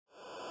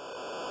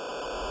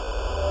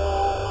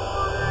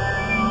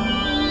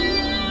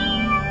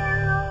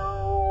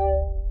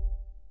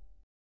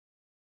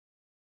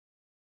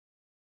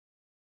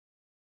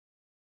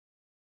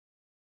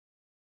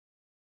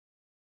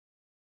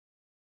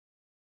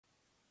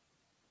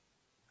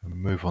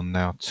move on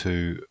now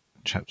to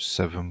chapter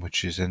 7,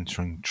 which is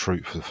entering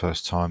Chroot for the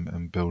first time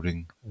and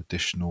building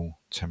additional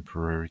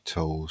temporary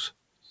tools.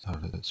 So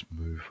let's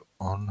move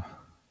on.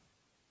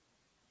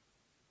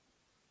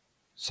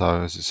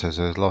 So as it says,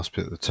 there's the last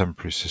bit of the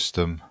temporary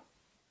system,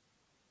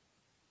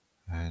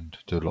 and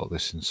do a lot of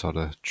this inside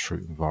a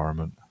Chroot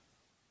environment.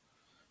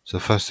 So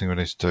the first thing we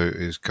need to do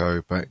is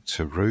go back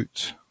to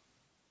root,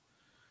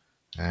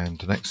 and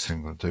the next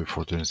thing we'll do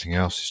before doing anything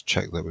else is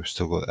check that we've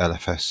still got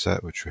LFS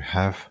set, which we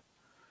have.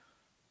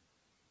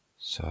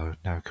 So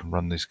now we can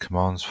run these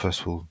commands.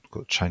 First of all, we've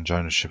got to change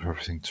ownership of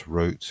everything to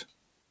root.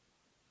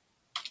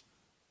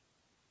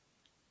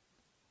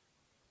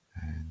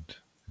 And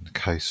in the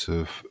case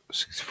of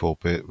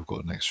 64-bit, we've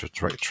got an extra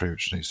directory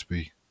which needs to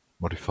be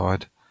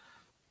modified.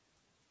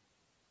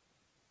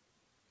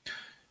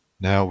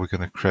 Now we're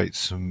going to create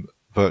some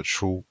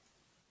virtual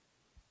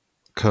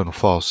kernel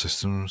file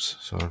systems.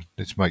 So I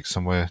need to make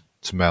somewhere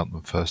to mount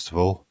them first of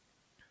all.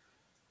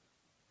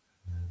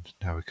 And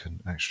now we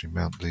can actually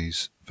mount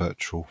these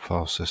virtual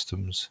file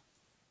systems,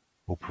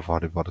 all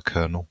provided by the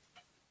kernel,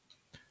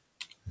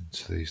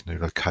 into these new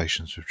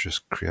locations we've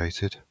just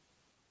created.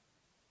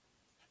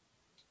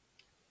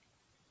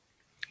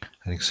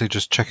 And you can see,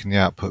 just checking the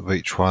output of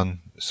each one,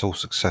 it's all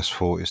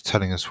successful. It's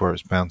telling us where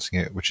it's mounting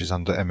it, which is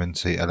under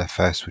MNT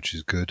LFS, which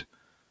is good.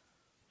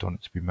 Don't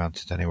want it to be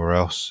mounted anywhere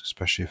else,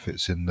 especially if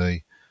it's in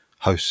the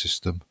host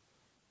system.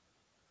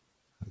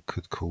 It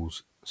could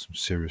cause some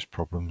serious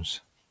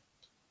problems.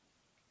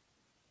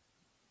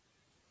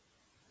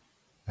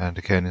 And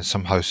again, in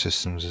some host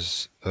systems,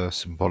 there's a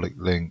symbolic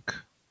link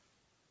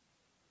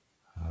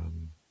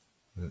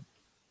that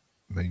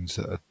means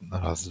that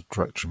another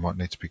directory might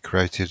need to be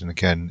created. And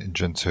again, in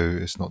Gen 2,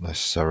 it's not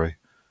necessary.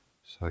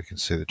 So you can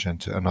see that Gen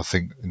 2, and I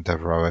think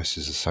Endeavour OS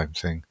is the same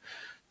thing.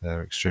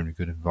 They're extremely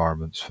good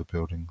environments for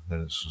building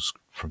Linux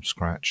from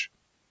scratch.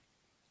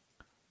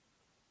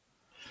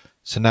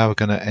 So now we're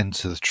going to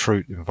enter the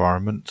Chroot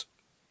environment.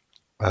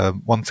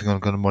 One thing I'm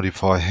going to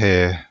modify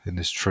here in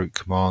this Chroot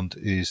command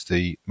is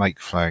the make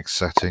flag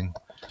setting.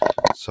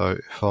 So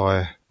if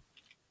I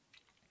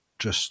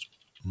just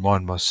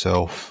remind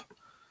myself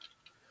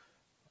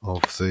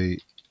of the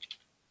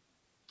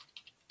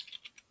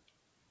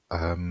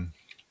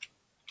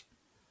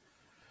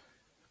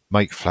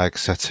make flag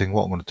setting,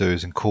 what I'm going to do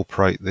is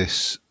incorporate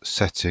this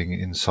setting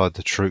inside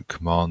the Chroot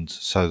command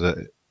so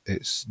that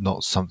it's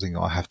not something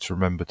I have to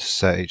remember to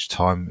set each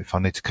time. If I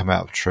need to come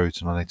out of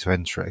Chroot and I need to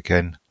enter it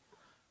again,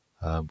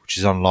 which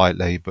is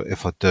unlikely, but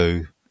if I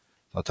do,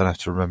 I don't have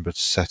to remember to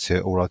set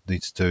it. All I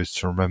need to do is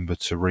to remember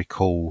to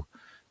recall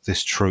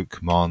this Chroot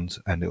command,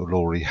 and it will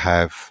already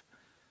have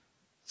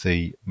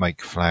the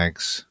make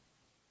flags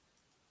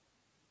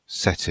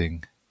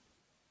setting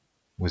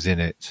within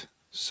it.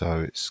 So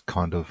it's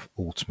kind of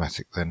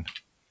automatic then.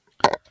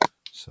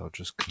 So I'll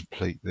just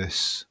complete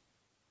this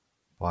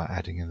by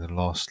adding in the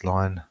last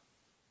line.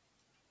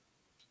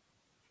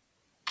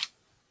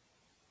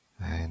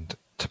 And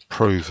to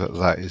prove that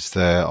that is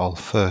there, I'll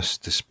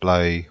first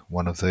display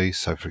one of these.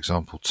 So for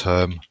example,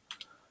 term,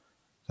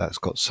 that's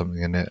got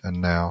something in it,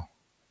 and now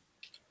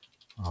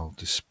I'll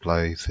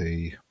display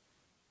the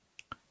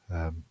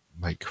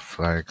make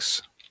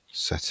flags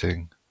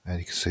setting, and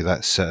you can see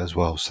that's set as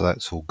well, so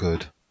that's all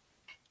good.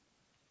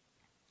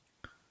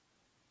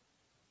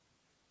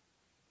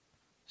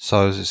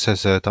 So as it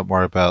says there, don't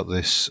worry about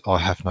this, I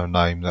have no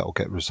name, that will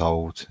get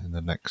resolved in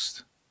the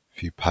next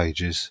few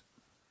pages.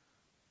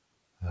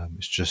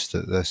 It's just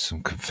that there's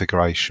some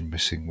configuration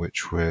missing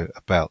which we're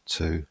about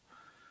to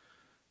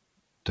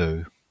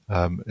do.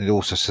 It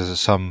also says that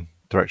some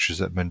directories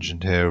that are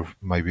mentioned here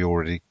may be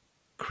already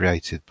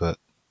created, but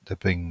they're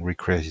being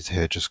recreated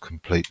here just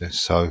completeness.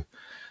 So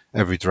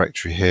every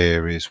directory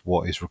here is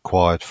what is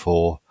required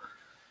for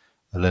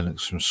a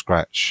Linux from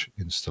scratch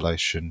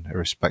installation,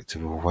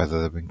 irrespective of whether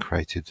they've been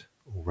created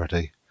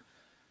already.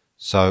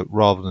 So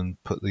rather than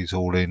put these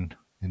all in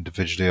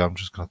individually, I'm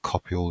just going to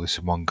copy all this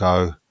in one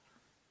go.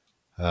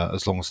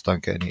 As long as I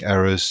don't get any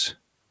errors,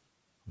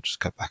 I'll just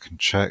go back and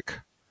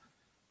check.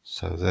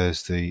 So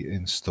there's the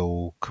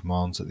install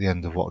commands at the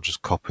end of what I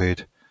just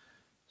copied.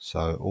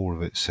 So all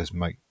of it says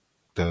make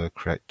the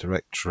create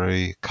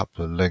directory, a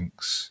couple of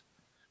links,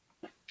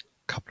 a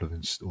couple of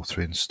or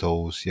 3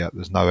 installs. Yeah,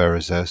 there's no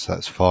errors there, so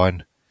that's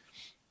fine.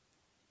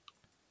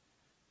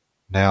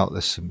 Now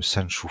there's some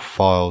essential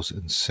files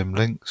and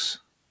symlinks.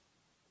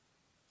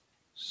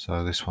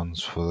 So this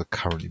one's for the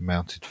currently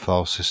mounted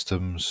file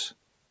systems,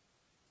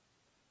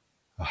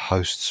 a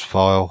hosts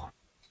file,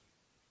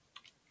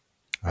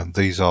 and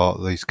these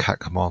cat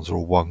commands are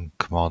all one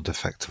command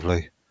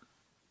effectively.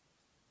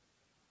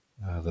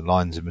 The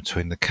lines in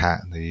between the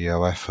cat and the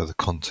EOF are the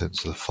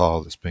contents of the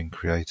file that's been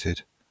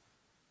created.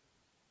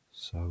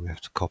 So we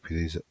have to copy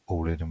these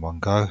all in one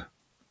go.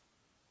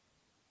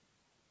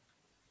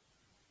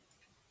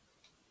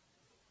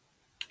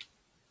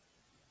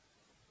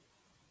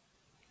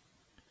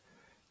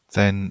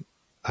 Then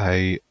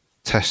a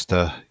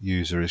tester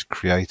user is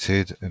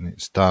created, and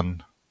it's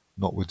done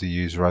not with the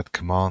user add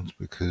command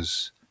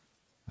because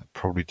that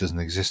probably doesn't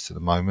exist at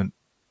the moment.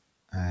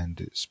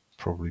 and it's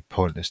probably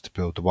pointless to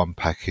build the one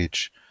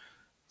package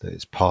that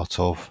it's part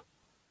of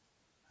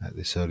at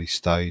this early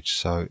stage,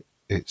 so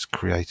it's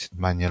created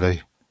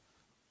manually.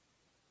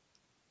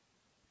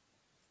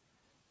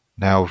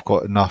 Now we've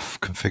got enough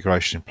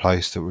configuration in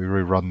place that we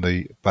rerun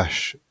the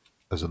bash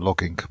as a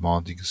login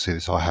command. You can see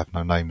this I have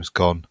no name has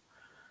gone,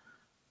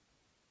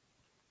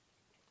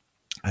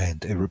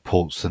 and it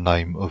reports the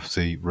name of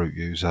the root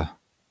user,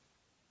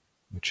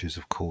 which is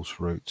of course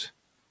root.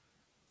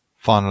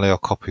 Finally, I'll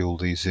copy all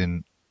these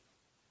in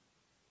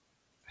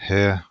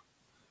here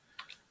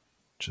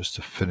just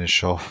to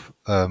finish off.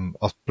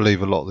 I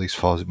believe a lot of these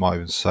files, it might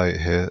even say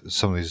it here,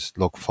 some of these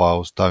log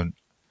files don't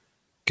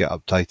get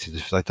updated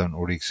if they don't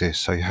already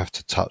exist, so you have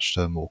to touch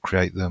them or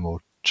create them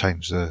or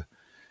change the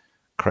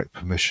correct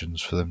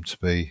permissions for them to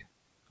be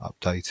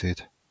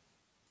updated.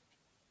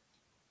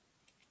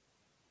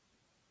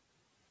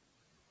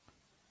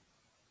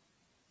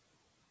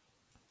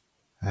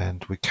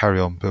 And we carry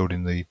on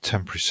building the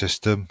temporary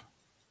system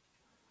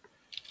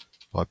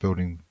by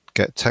building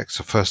get text.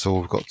 So first of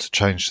all, we've got to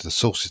change the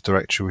sources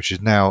directory, which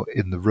is now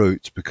in the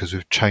root because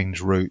we've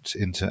changed root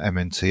into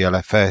MNT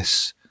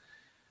LFS.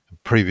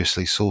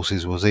 Previously,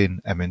 sources was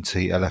in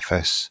MNT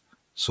LFS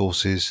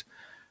sources,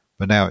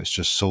 but now it's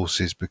just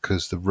sources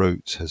because the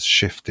root has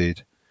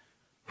shifted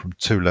from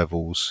 2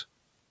 levels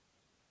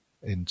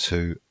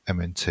into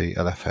MNT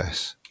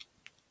LFS.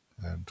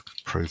 And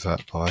prove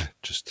that by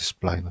just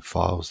displaying the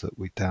files that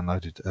we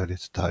downloaded earlier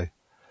today.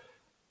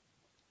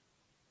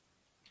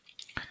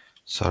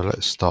 So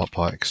let's start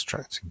by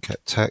extracting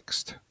get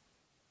text,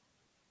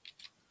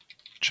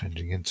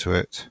 changing into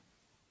it,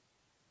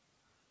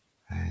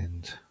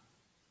 and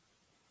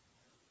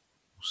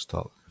we'll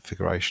start the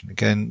configuration.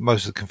 Again,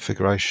 most of the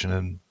configuration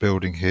and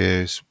building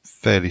here is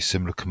fairly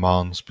similar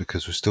commands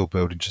because we're still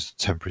building just a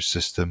temporary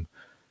system.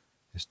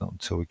 It's not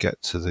until we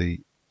get to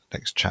the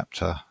next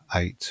chapter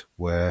 8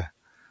 where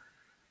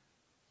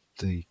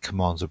the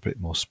commands are a bit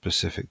more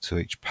specific to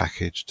each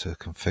package to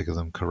configure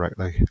them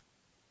correctly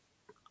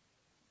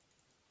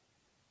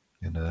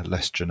in a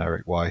less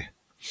generic way.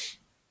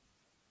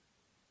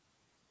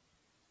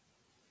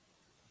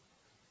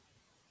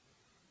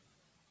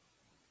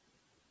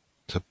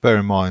 So bear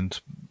in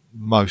mind,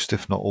 most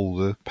if not all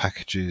the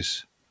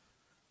packages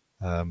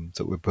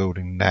that we're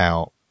building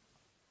now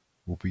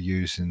will be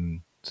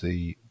using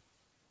the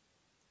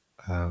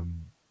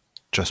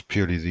just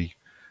purely the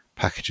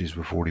packages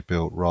we've already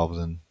built rather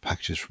than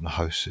packages from the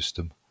host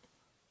system.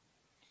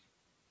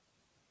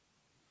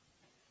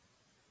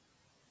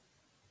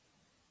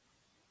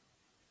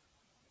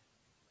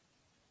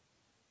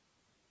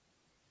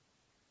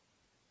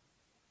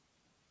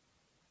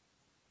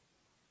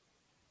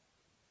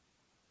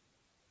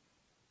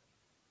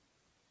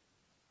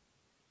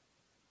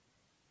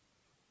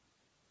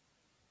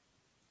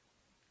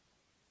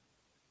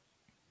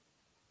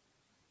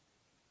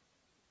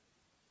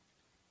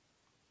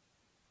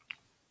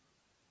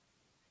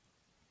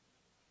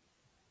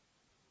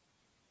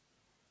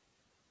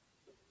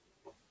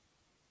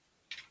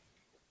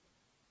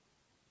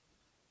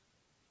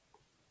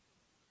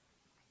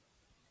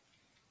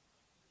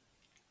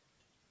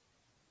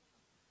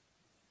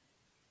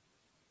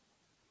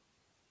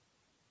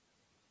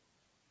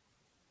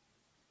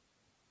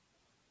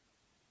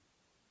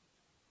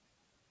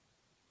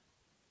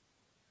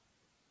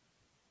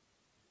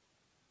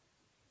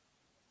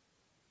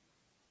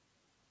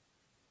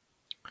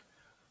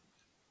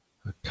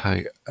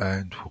 Okay,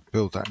 and we'll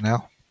build that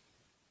now.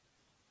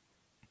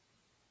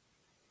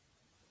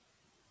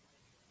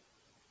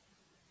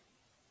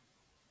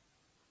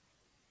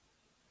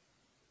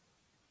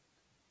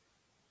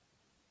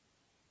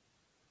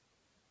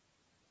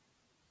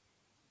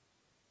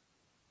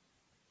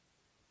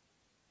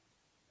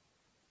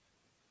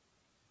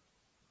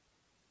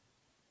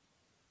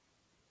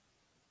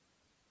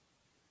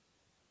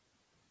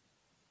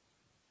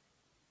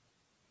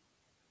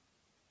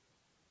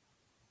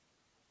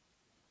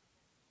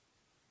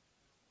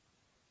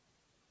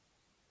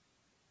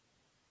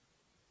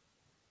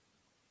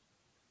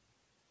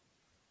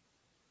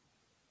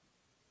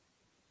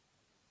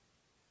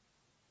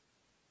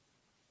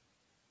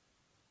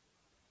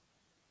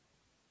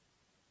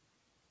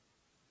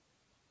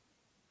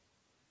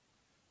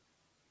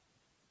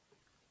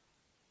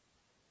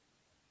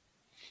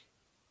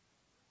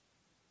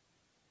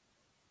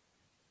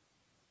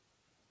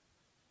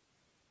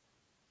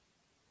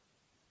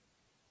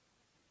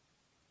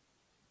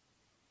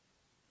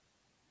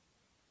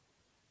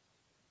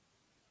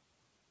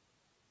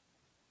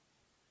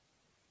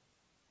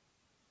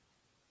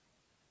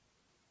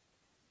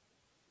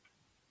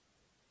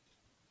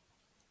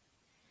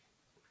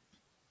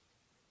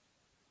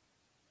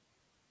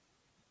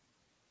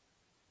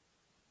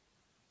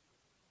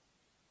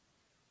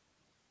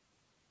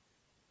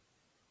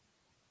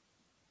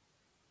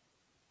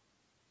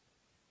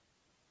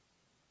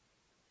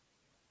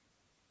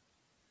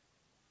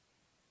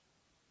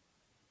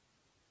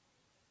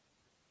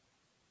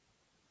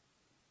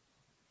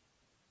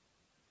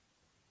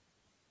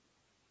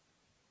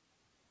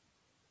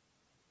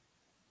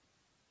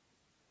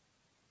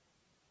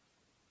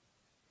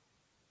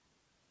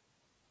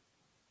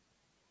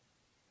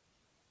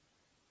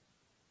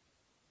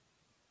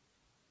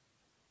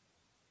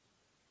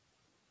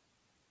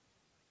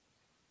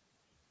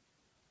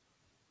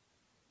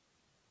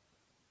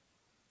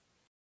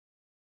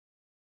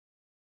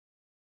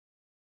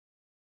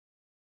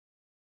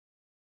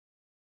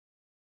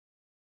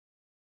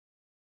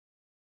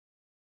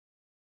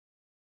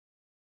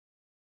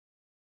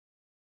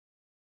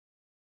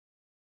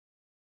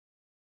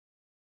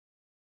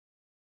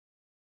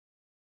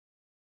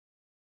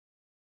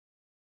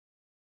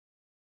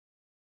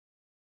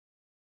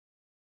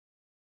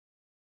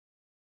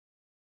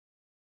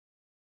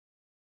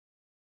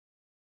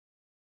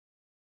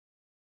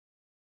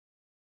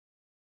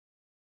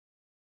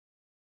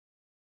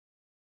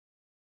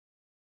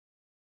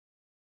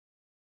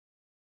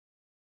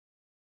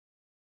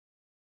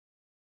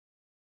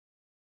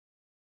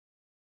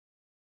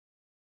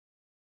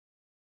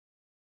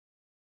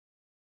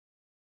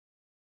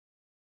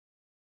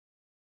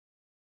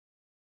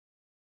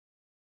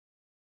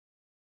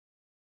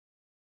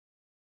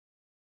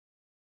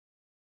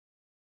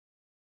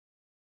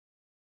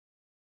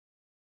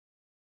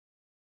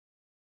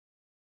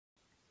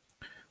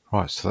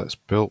 Right, so that's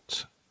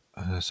built.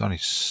 There's only a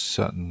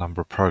certain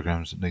number of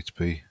programs that need to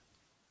be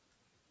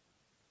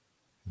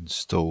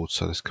installed,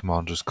 so this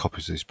command just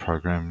copies these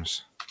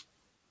programs.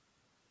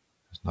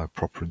 There's no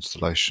proper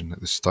installation at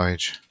this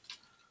stage.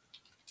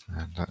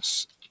 And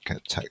let's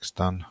get text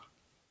done.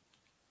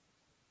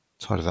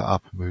 Tidy that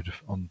up and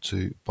move on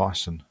to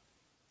Bison.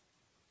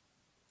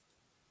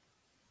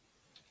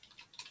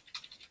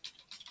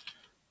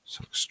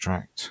 So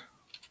extract,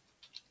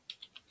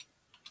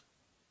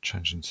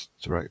 change into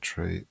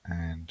directory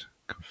and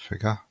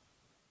configure.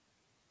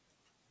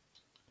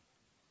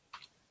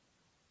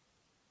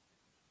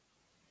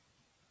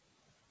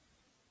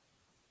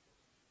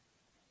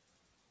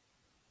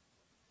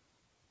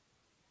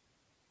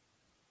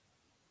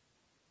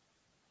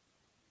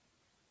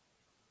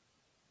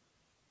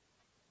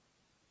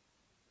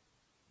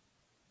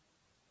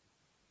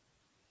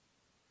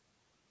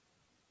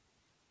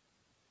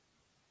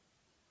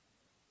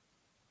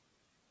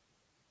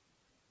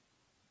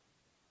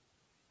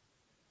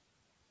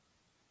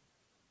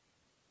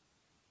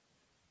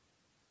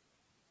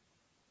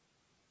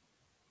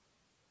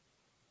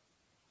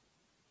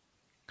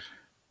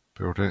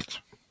 Build it.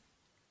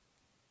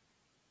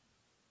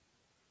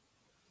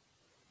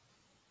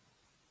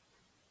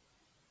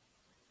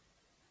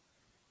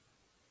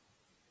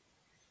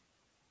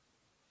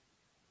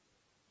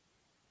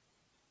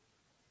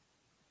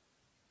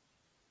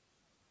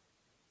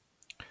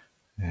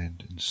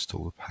 And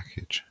install the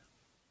package.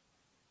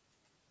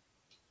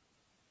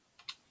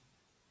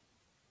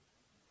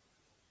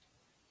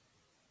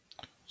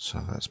 So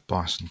that's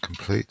Bison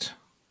complete.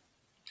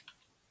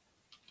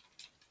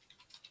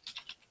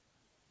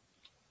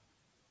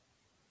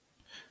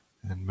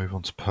 And move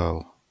on to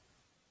Perl.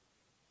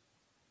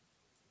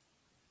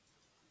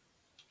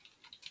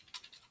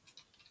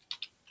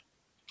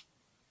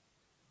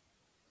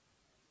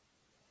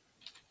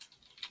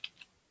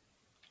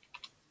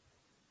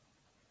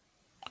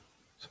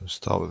 So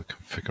start with the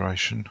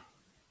configuration.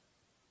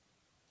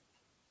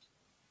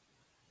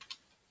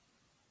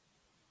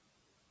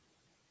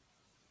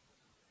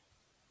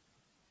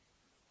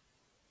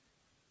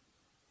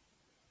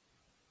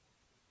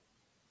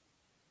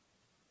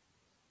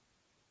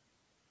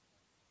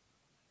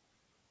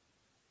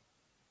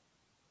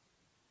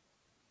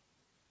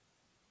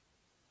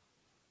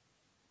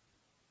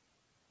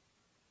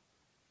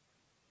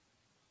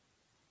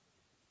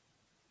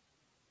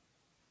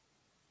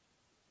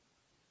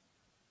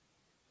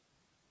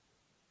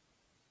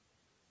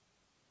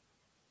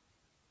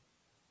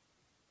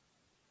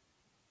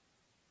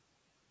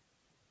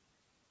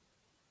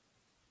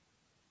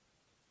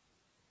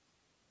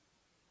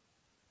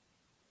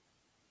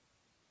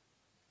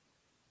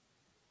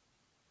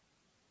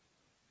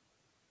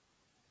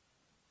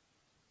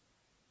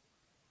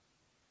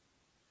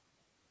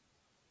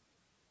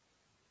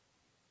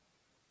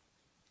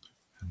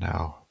 And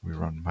now we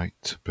run make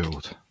to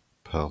build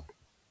Perl.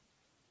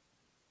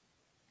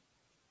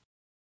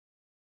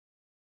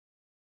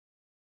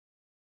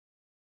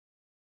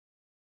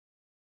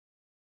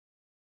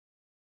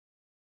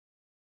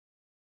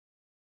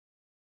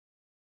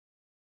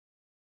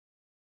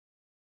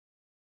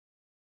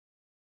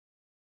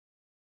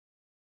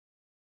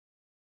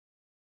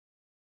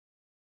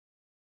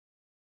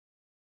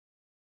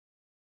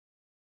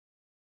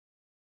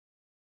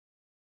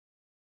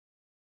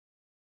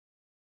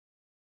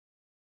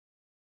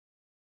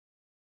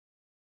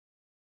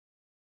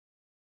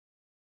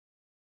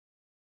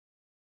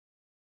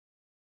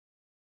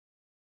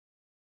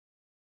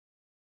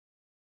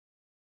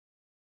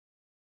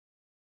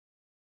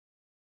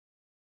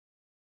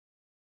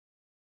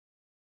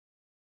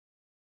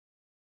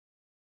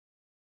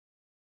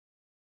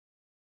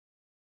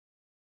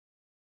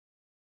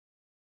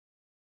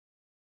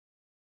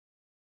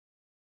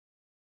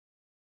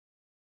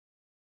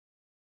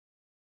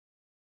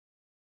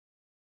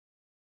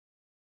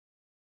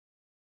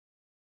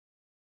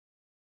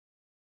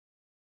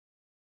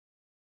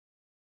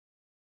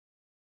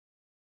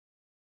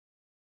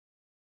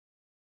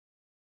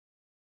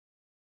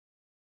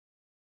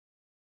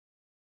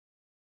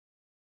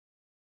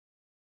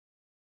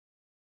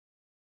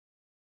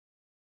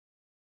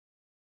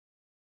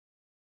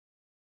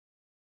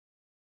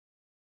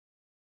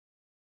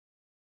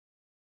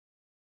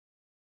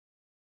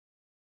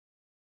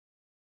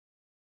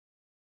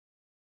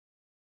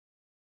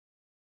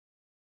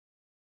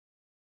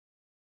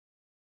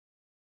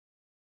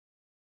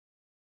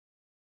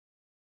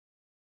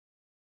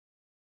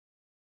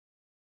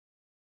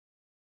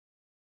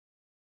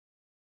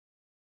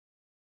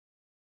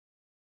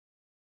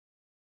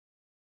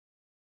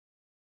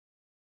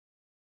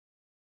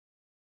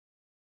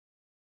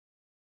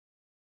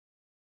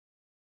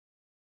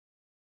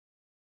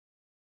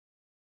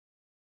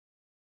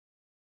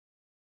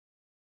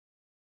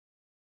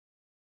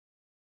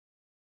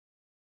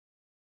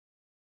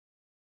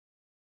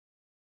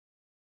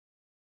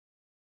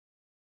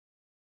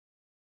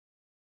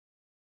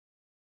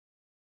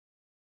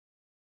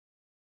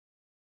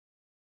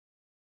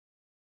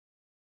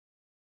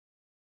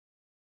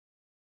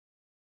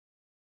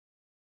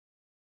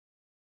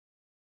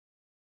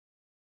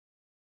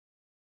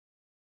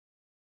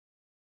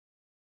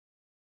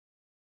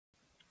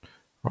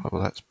 Right,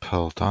 well that's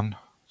Perl done,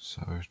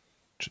 so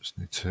just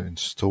need to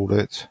install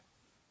it.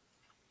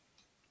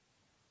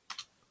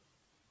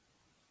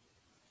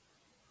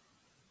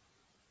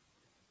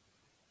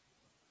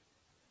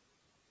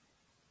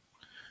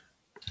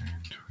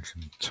 And we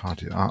can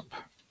tidy it up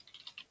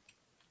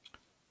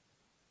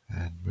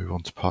and move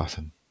on to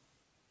Python.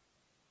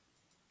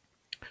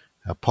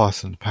 Now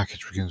Python, the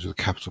package begins with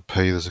a capital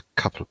P. There's a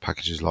couple of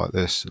packages like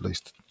this, at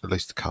least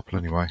a couple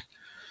anyway.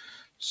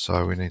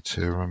 So we need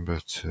to remember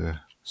to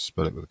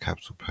spell it with a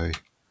capital P.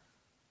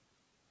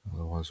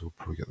 Otherwise we'll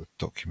probably get the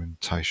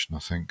documentation, I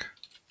think.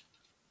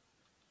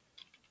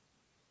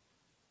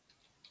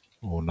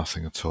 Or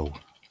nothing at all.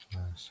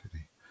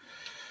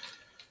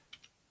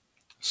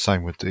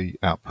 Same with the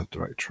output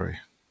directory.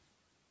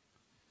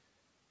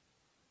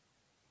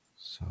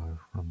 So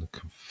run the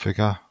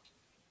configure.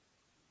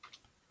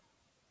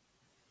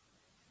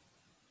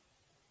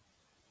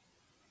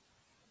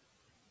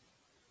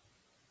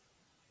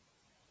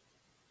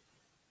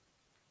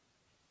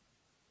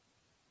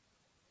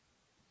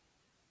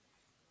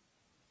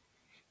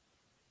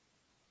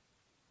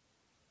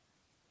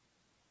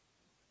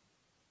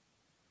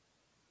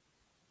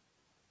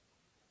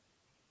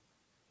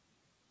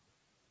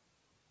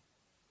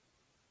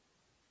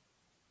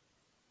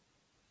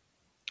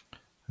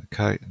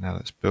 Okay, now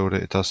let's build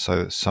it. It does say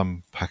that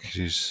some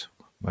packages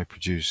may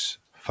produce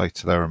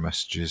fatal error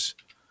messages,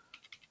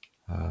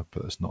 but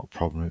that's not a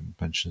problem.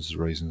 It mentions the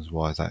reasons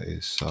why that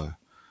is. So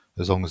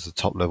as long as the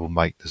top level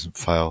make doesn't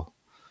fail,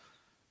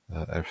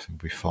 everything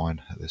will be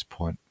fine at this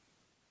point.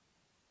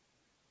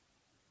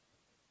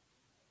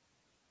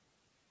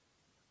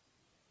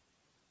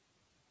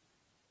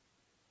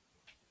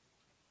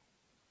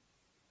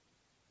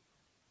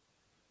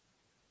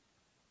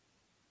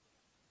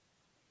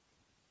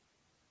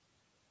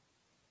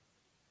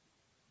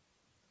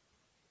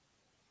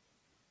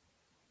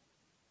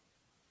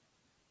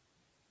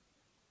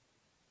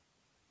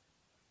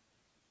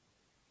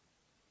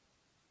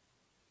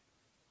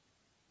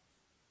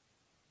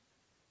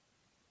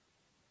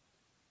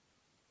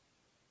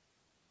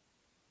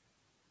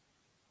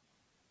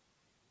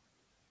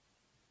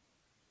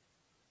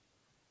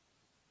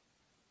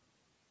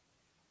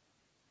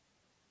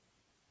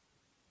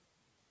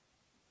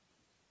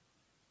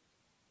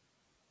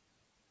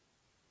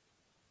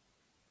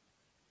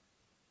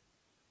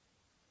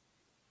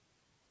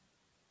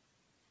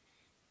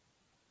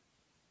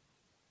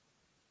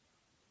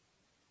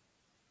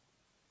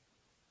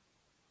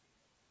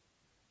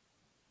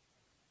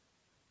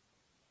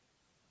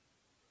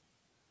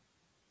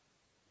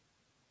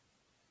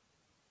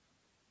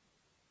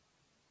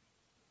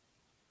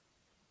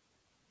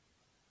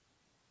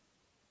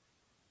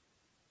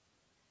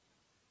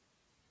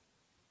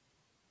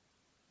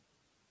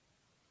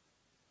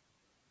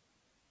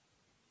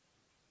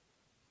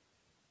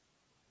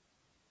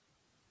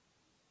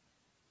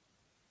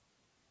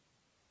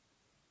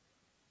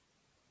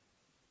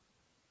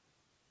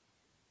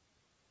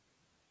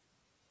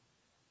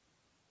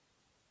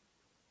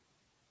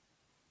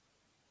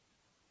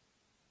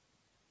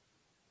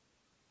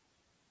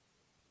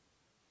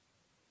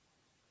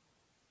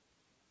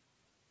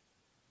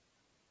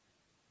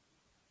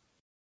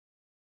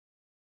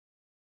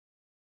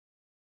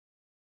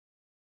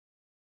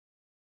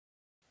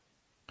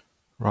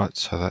 Right,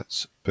 so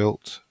that's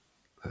built.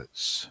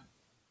 Let's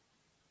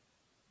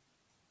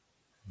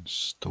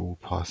install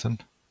Python.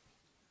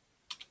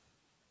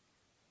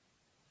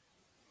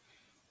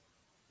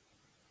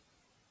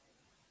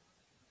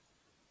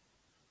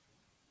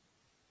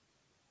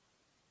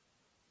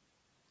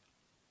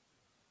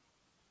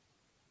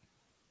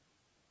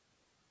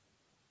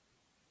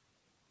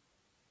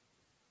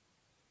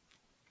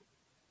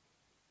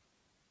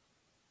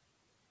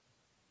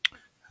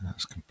 And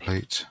that's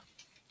complete.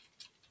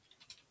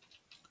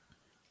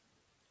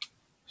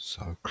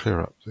 So clear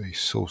up the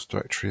source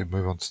directory and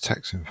move on to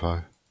text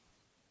info.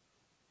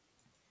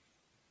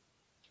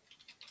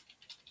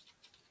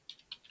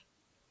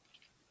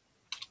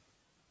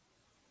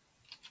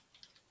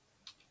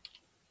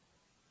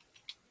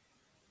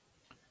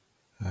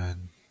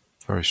 And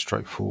very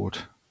straightforward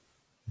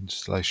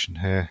installation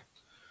here.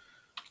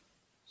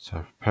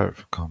 So prepare it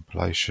for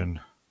compilation.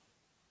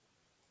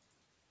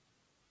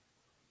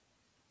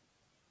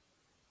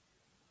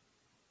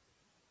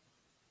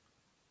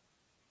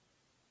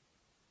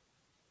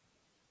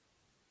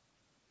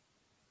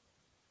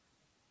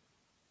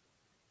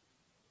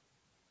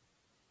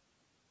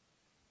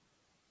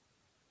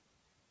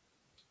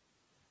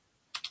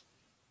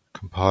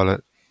 Compile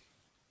it.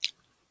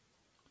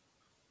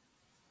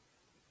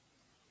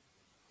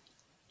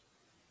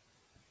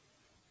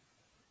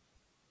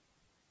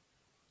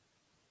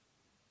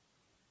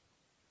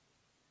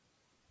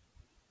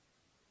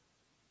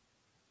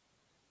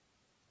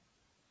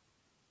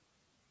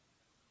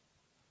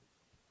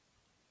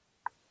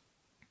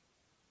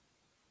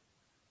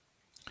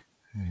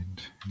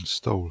 And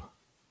install.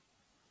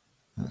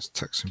 That's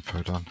text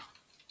info done.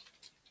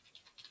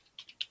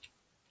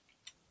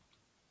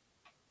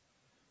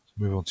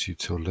 Move on to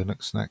Util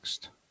Linux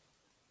next.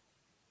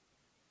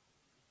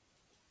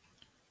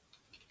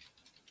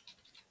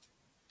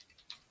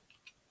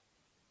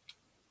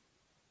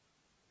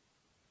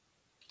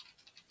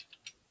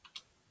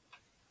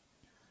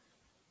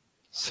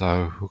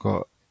 So we've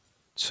got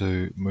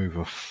to move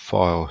a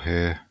file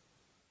here,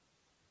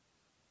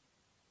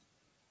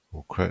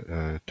 or create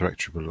a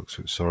directory by the looks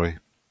of it, sorry,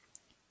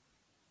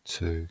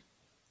 to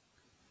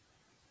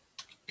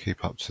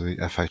keep up to the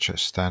FHS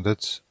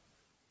standards.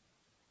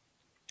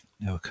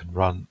 Now we can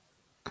run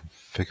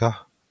configure.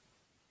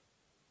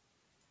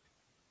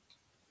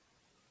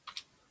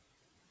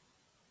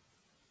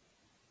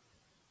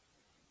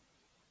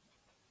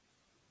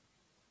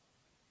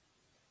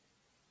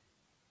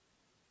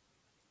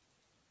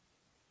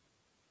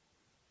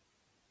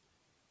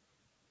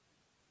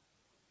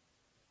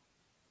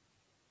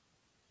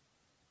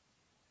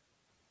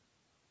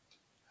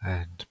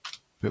 And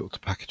build the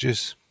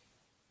packages.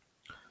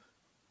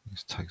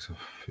 This takes a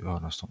few, oh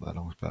no, it's not that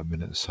long, it's about a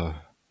minute or so.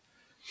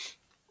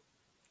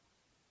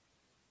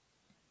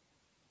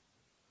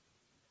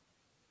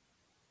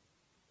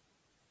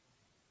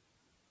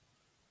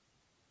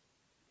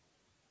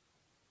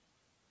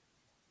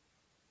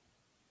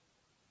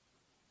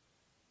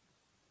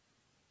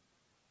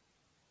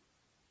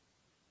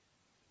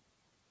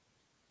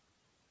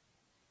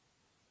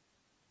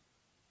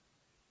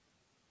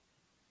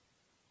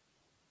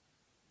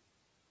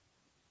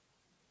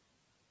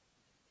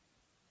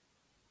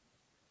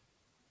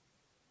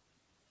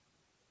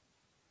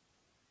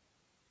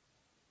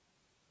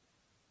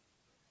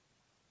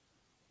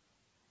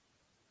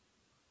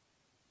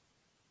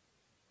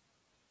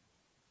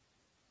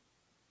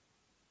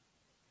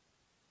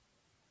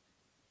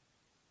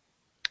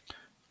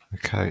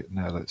 Okay,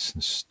 now let's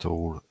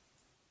install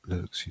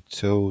Linux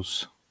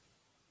utils,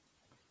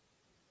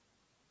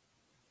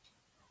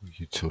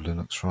 util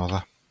Linux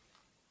rather.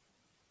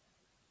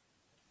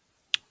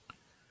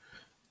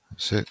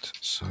 That's it,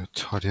 so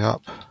tidy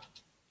up.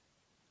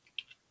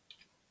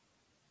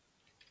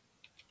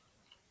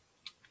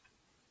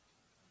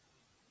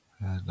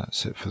 And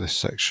that's it for this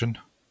section.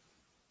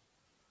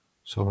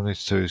 So all I need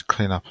to do is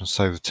clean up and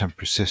save the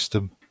temporary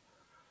system.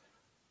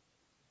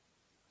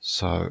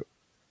 So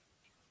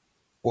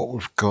what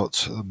we've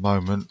got at the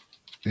moment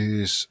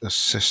is a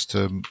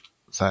system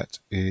that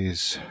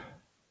is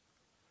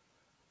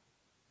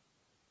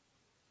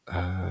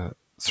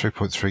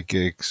 3.3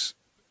 gigs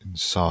in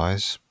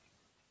size.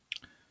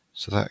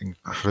 So that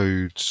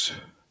includes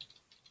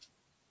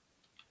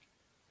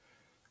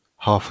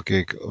half a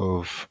gig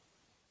of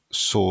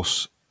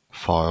source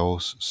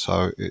files,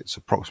 so it's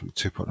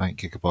approximately 2.8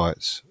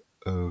 gigabytes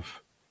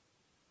of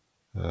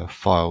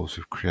files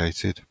we've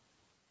created.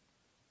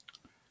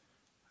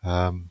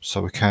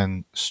 So we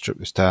can strip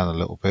this down a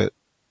little bit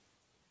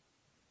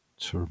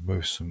to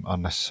remove some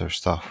unnecessary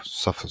stuff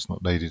that's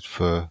not needed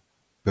for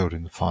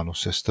building the final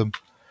system.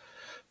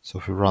 So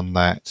if we run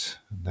that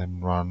and then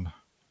run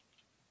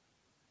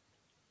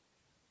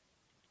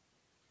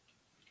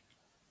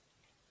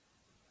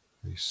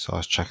the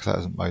size checker, that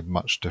hasn't made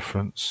much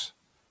difference.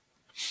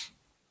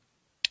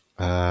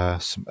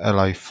 Some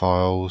LA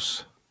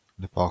files,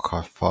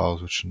 libarchive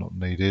files which are not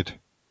needed.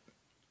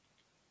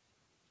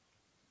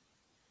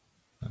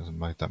 That hasn't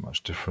made that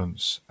much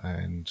difference.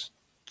 And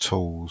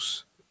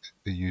tools,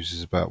 it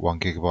uses about 1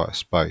 gigabyte of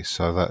space,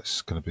 so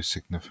that's going to be a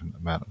significant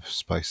amount of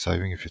space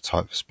saving if you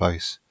type for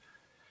space.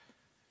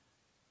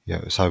 Yeah,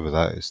 it's over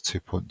that, it's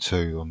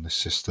 2.2 on this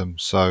system.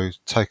 So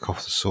take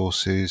off the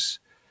sources,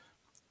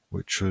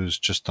 which was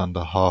just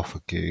under half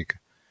a gig,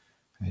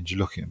 and you're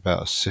looking at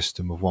about a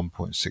system of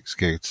 1.6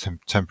 gig,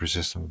 temporary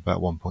system of about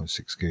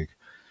 1.6 gig.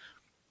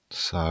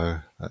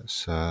 So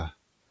that's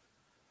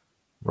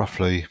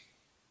roughly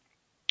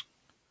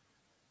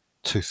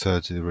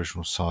 2/3 of the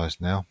original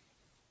size now.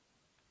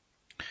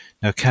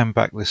 Now, can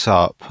back this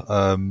up.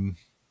 I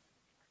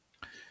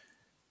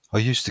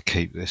used to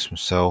keep this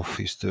myself,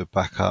 I used to do a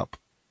backup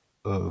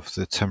of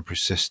the temporary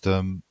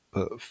system,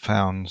 but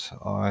found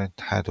I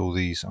had all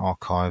these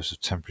archives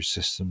of temporary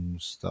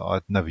systems that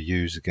I'd never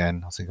use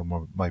again. I think I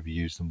maybe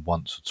used them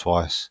once or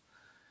twice.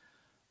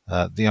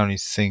 The only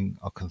thing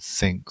I can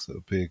think that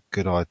would be a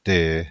good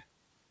idea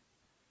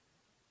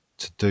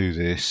to do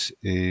this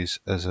is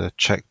as a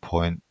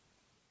checkpoint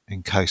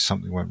in case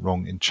something went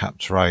wrong in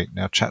Chapter 8.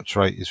 Now,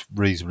 Chapter 8 is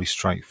reasonably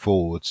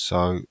straightforward,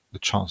 so the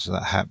chance of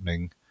that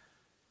happening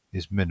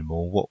is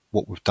minimal.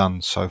 What we've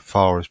done so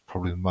far is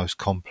probably the most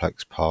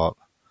complex part.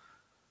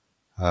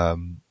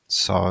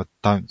 So I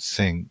don't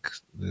think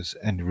there's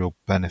any real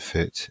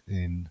benefit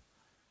in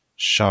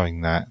showing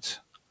that.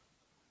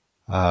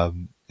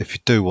 If you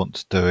do want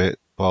to do it,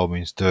 by all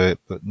means do it,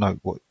 but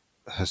note what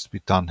has to be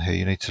done here.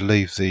 You need to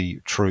leave the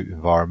Chroot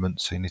environment,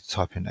 so you need to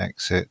type in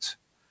exit.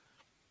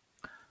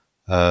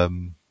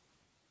 You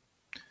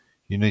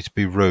need to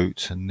be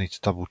root and need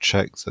to double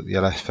check that the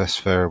LFS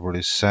variable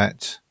is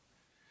set.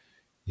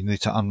 You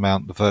need to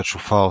unmount the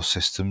virtual file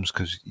systems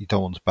because you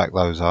don't want to back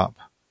those up.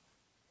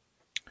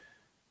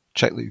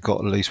 Check that you've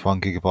got at least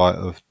 1 gigabyte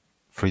of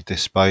free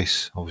disk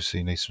space. Obviously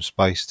you need some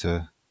space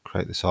to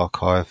create this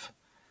archive.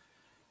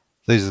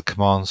 These are the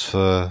commands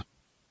for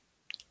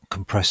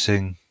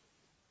compressing,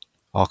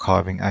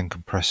 archiving and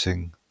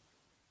compressing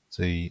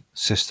the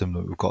system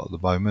that we've got at the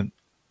moment.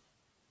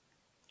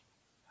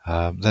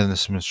 Then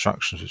there's some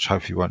instructions which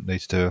hopefully you won't need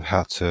to do of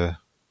how to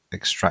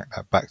extract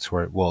that back to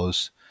where it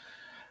was.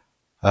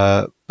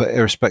 But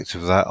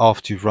irrespective of that,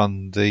 after you've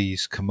run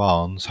these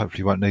commands,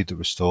 hopefully you won't need the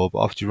restore,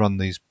 but after you run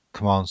these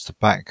commands to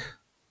back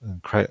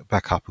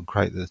up and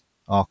create the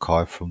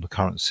archive from the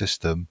current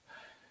system,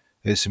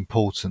 it's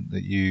important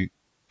that you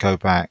go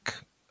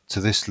back to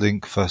this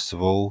link first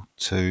of all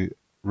to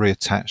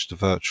reattach the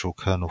virtual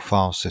kernel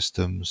file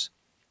systems,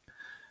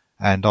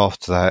 and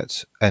after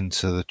that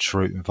enter the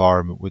Chroot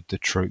environment with the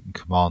Chroot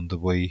command that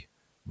we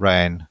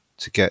ran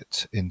to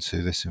get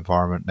into this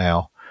environment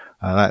now,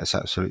 and that's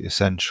absolutely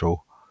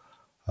essential.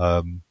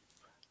 And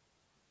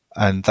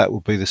that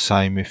will be the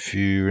same if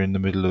you're in the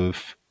middle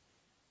of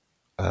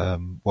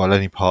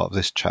any part of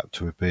this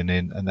chapter we've been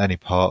in, and any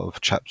part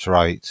of chapter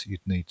 8,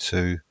 you'd need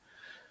to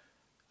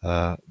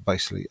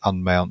basically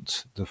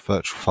unmount the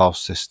virtual file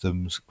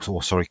systems,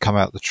 come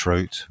out the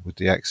Chroot with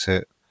the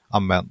exit,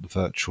 unmount the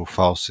virtual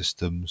file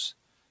systems,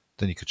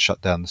 then you could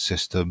shut down the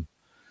system,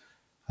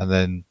 and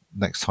then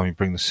next time you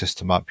bring the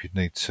system up, you'd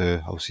need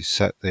to obviously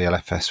set the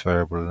LFS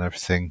variable and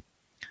everything,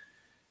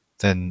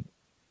 then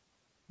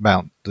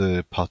mount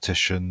the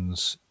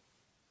partitions,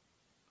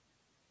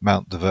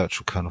 mount the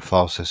virtual kernel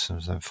file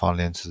systems, and then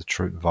finally enter the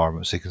Chroot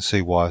environment. So you can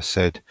see why I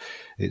said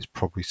it's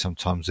probably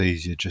sometimes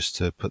easier just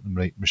to put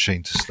the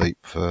machine to sleep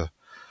for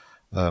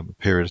a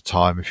period of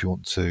time if you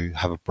want to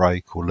have a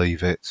break or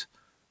leave it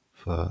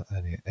for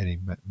any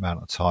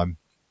amount of time.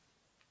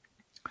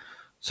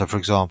 So for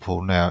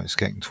example, now it's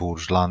getting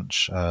towards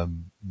lunch.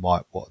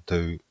 Might want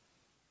to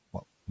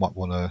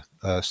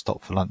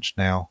stop for lunch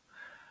now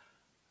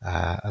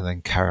and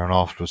then carry on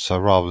afterwards. So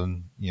rather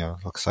than,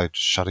 like I say,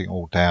 just shutting it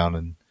all down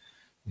and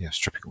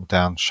stripping it all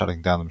down,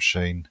 shutting down the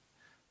machine,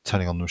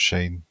 turning on the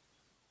machine,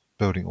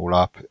 building it all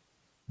up,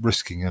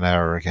 risking an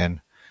error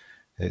again,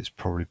 it's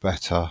probably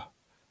better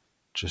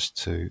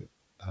just to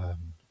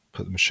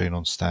put the machine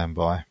on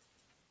standby.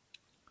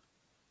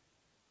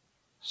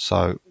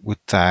 So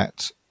with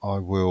that, I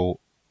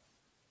will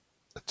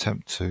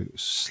attempt to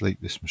sleep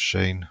this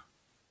machine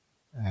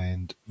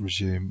and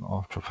resume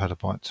after I've had a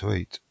bite to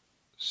eat.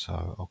 So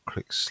I'll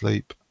click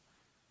sleep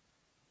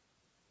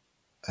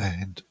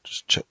and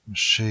just check the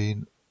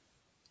machine.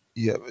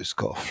 Yep, it's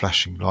got a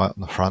flashing light on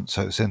the front,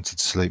 so it's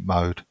entered sleep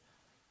mode.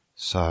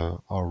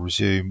 So I'll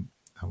resume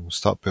and we'll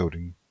start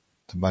building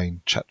the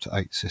main chapter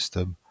 8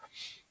 system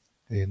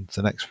in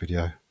the next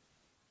video.